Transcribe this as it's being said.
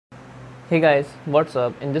Hey guys, what's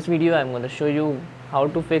up? In this video I'm going to show you how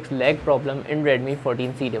to fix lag problem in Redmi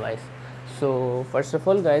 14C device. So first of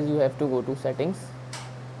all guys, you have to go to settings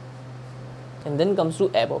and then comes to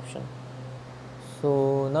app option.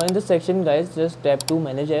 So now in this section guys, just tap to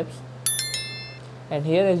manage apps, and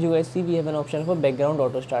here as you guys see we have an option for background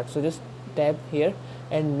auto start. So just tap here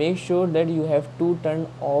and make sure that you have to turn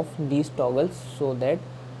off these toggles so that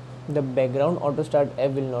the background auto start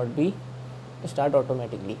app will not be start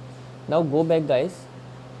automatically. Now go back guys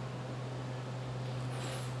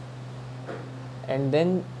and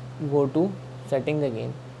then go to settings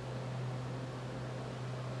again.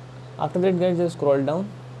 After that guys, just scroll down.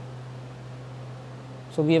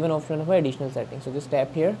 So we have an option for additional settings. So just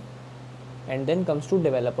tap here and then comes to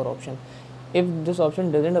developer option. If this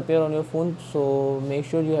option doesn't appear on your phone, so make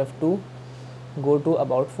sure you have to go to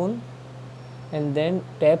about phone and then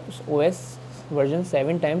tap OS version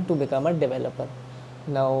 7 time to become a developer.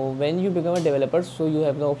 Now when you become a developer, so you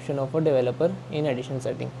have the option of a developer in additional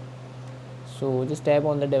setting. So just tap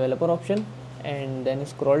on the developer option and then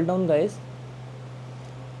scroll down guys,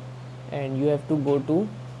 and you have to go to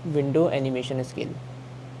window animation scale.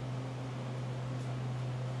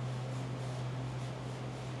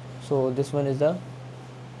 So this one is the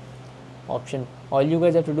option. All you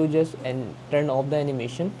guys have to do just turn off the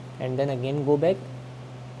animation and then again go back.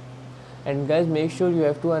 And guys, make sure you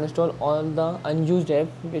have to uninstall all the unused app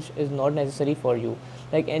which is not necessary for you,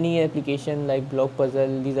 like any application like block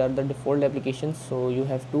puzzle. These are the default applications, so you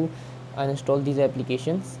have to uninstall these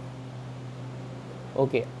applications.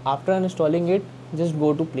 Okay, after uninstalling it, just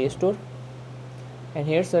go to Play Store and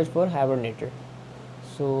here search for Hibernator.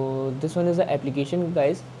 So this one is the application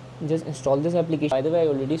guys. Just install this application. By the way, I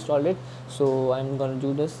already installed it, so I'm gonna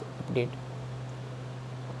do this update.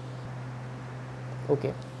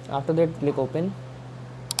 Okay, after that click open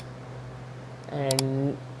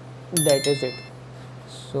and that is it.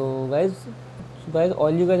 So guys,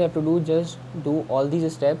 all you guys have to do, just do all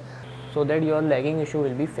these steps so that your lagging issue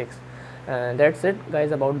will be fixed. That's it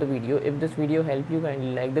guys about the video. If this video helped you,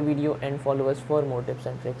 kindly like the video and follow us for more tips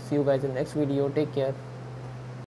and tricks. See you guys in the next video. Take care.